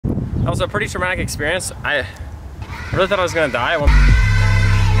was a pretty traumatic experience. I really thought I was gonna die.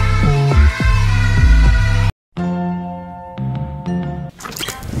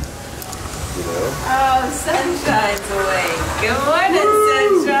 Oh, sunshine's awake. Good morning,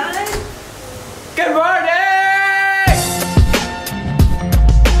 sunshine. Good morning!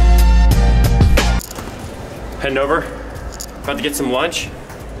 Heading over, about to get some lunch.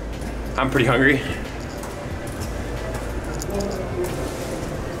 I'm pretty hungry.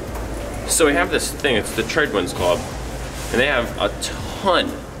 So we have this thing, it's the Tradewinds Club, and they have a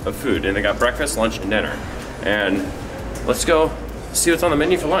ton of food, and they got breakfast, lunch, and dinner. And let's go see what's on the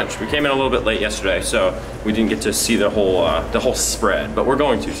menu for lunch. We came in a little bit late yesterday, so we didn't get to see the whole spread, but we're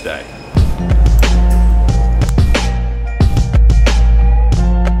going to today.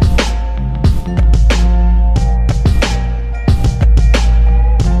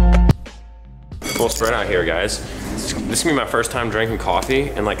 Full spread out here, guys. This is gonna be my first time drinking coffee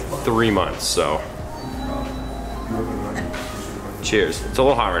in like 3 months, so. Cheers. It's a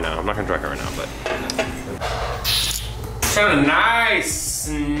little hot right now. I'm not gonna drink it right now, but. Got a nice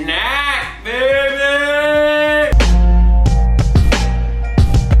snack, baby!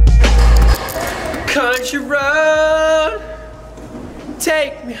 Country road,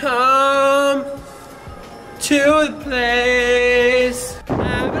 take me home to the place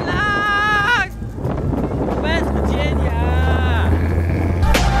I belong, West Virginia.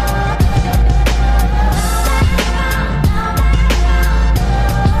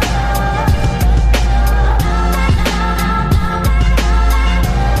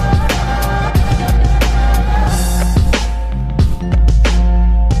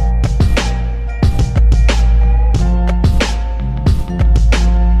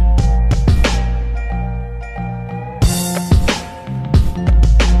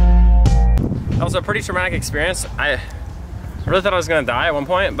 That was a pretty traumatic experience. I really thought I was gonna die at one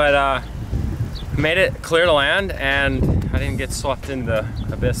point, but made it clear to land and I didn't get swept into the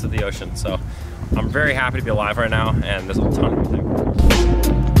abyss of the ocean. So I'm very happy to be alive right now, and there's a ton of everything.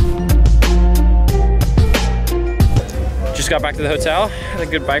 Just got back to the hotel, had a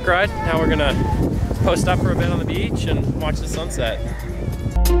good bike ride. Now we're gonna post up for a bit on the beach and watch the sunset.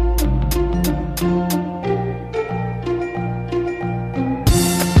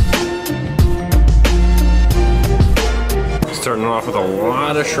 Starting off with a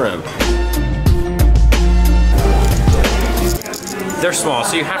lot of shrimp. They're small,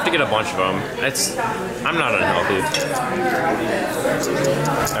 so you have to get a bunch of them. I'm not unhealthy.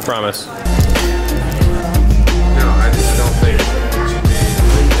 I promise. No, I just don't think it should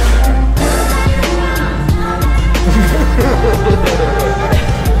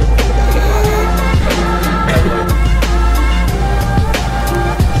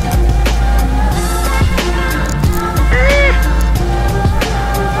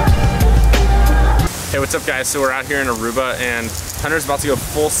Hey, what's up guys? So we're out here in Aruba and Hunter's about to go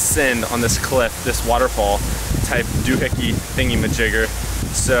full send on this cliff, this waterfall type doohickey thingy majigger.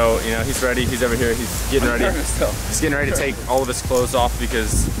 So, you know, he's ready, he's over here, he's getting ready. He's getting ready to take all of his clothes off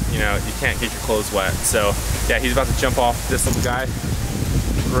because, you know, you can't get your clothes wet. So yeah, he's about to jump off this little guy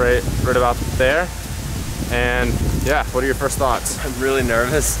right about there. And yeah, what are your first thoughts? I'm really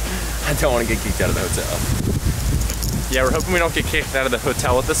nervous. I don't want to get kicked out of the hotel. Yeah, we're hoping we don't get kicked out of the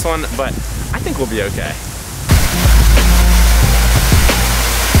hotel with this one, but I think we'll be okay.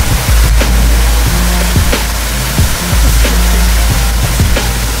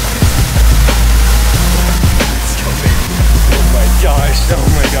 Oh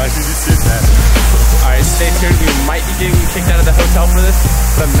my gosh, did you see that? Alright, stay tuned. We might be getting kicked out of the hotel for this,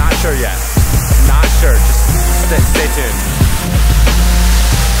 but I'm not sure yet. Not sure, just stay tuned.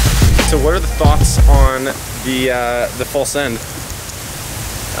 So what are the thoughts on the full send?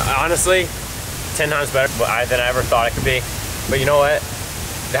 Honestly, 10 times better than I ever thought it could be. But you know what?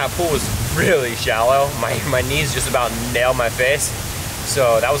 That pool was really shallow. My knees just about nailed my face.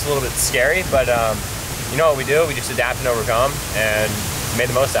 So that was a little bit scary, but you know what we do? We just adapt and overcome and made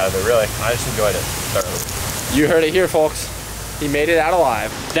the most out of it, really. I just enjoyed it thoroughly. You heard it here, folks. He made it out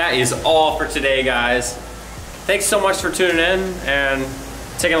alive. That is all for today, guys. Thanks so much for tuning in and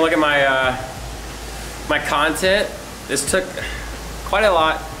taking a look at my my content. This took quite a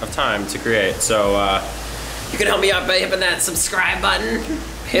lot of time to create, so you can help me out by hitting that subscribe button.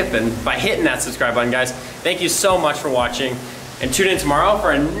 By hitting that subscribe button, guys. Thank you so much for watching, and tune in tomorrow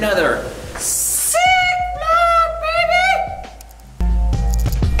for another